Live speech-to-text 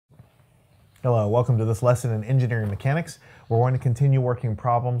Hello, welcome to this lesson in engineering mechanics. We're going to continue working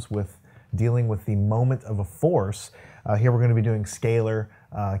problems with dealing with the moment of a force. Here we're going to be doing scalar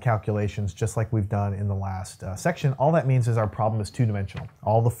calculations just like we've done in the last section. All that means is our problem is two-dimensional.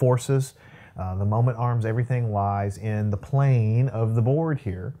 All the forces, the moment arms, everything lies in the plane of the board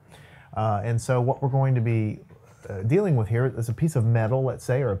here. And so what we're going to be dealing with here is a piece of metal, let's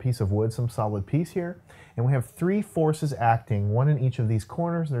say, or a piece of wood, some solid piece here. And we have three forces acting, one in each of these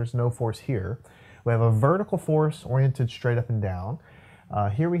corners. There's no force here. We have a vertical force oriented straight up and down.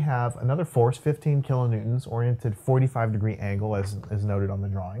 Here we have another force, 15 kilonewtons, oriented 45-degree angle, as noted on the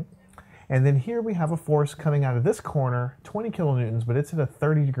drawing. And then here we have a force coming out of this corner, 20 kilonewtons, but it's at a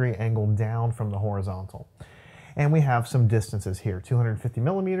 30-degree angle down from the horizontal. And we have some distances here, 250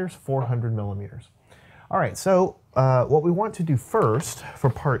 millimeters, 400 millimeters. All right, so what we want to do first for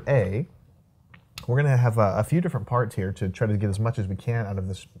part A, we're going to have a few different parts here to try to get as much as we can out of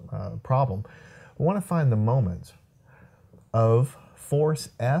this problem. We want to find the moment of force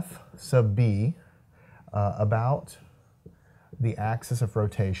F sub B about the axis of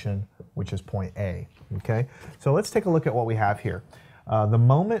rotation, which is point A. Okay, so let's take a look at what we have here. The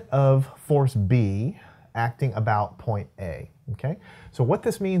moment of force B acting about point A. Okay, so what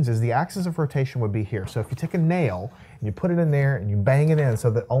this means is the axis of rotation would be here. So if you take a nail and you put it in there and you bang it in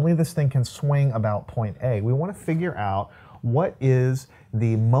so that only this thing can swing about point A, we want to figure out what is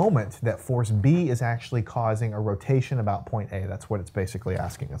the moment that force B is actually causing a rotation about point A. That's what it's basically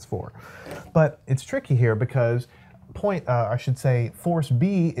asking us for. But it's tricky here because force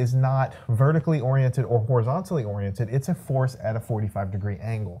B is not vertically oriented or horizontally oriented. It's a force at a 45-degree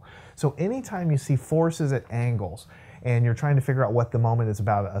angle. So anytime you see forces at angles and you're trying to figure out what the moment is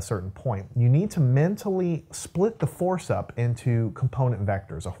about at a certain point, you need to mentally split the force up into component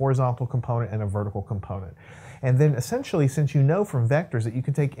vectors, a horizontal component and a vertical component. And then essentially, since you know from vectors that you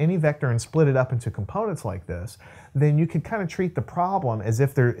can take any vector and split it up into components like this, then you can kind of treat the problem as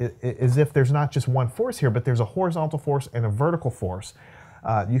if there's not just one force here, but there's a horizontal force and a vertical force.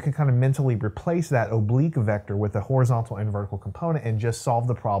 You can kind of mentally replace that oblique vector with a horizontal and vertical component and just solve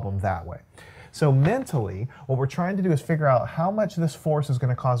the problem that way. So mentally, what we're trying to do is figure out how much this force is going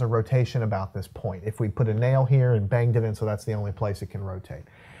to cause a rotation about this point. If we put a nail here and banged it in so that's the only place it can rotate.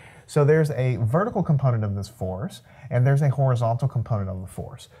 So there's a vertical component of this force, and there's a horizontal component of the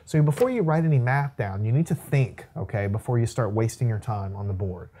force. So before you write any math down, you need to think, okay, before you start wasting your time on the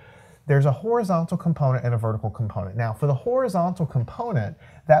board. There's a horizontal component and a vertical component. Now, for the horizontal component,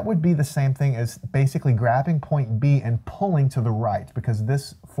 that would be the same thing as basically grabbing point B and pulling to the right, because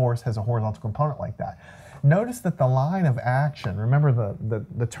this force has a horizontal component like that. Notice that the line of action, remember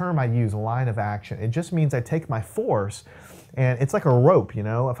the term I use, line of action, it just means I take my force, and it's like a rope, you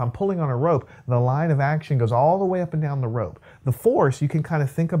know? If I'm pulling on a rope, the line of action goes all the way up and down the rope. The force you can kind of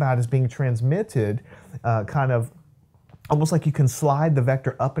think about as being transmitted kind of almost like you can slide the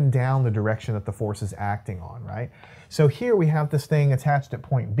vector up and down the direction that the force is acting on, right? So here we have this thing attached at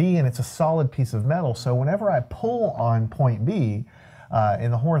point B, and it's a solid piece of metal. So whenever I pull on point B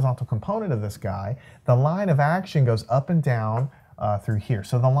in the horizontal component of this guy, the line of action goes up and down through here.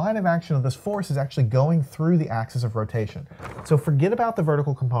 So the line of action of this force is actually going through the axis of rotation. So forget about the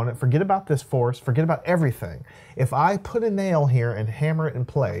vertical component, forget about this force, forget about everything. If I put a nail here and hammer it in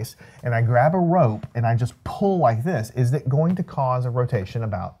place, and I grab a rope and I just pull like this, is it going to cause a rotation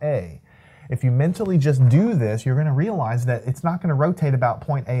about A? If you mentally just do this, you're going to realize that it's not going to rotate about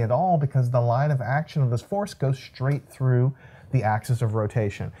point A at all because the line of action of this force goes straight through the axis of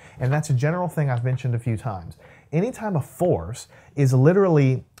rotation. And that's a general thing I've mentioned a few times. Anytime a force is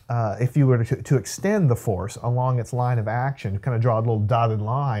literally, if you were to extend the force along its line of action, kind of draw a little dotted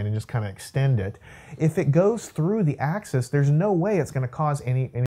line and just kind of extend it, if it goes through the axis, there's no way it's going to cause any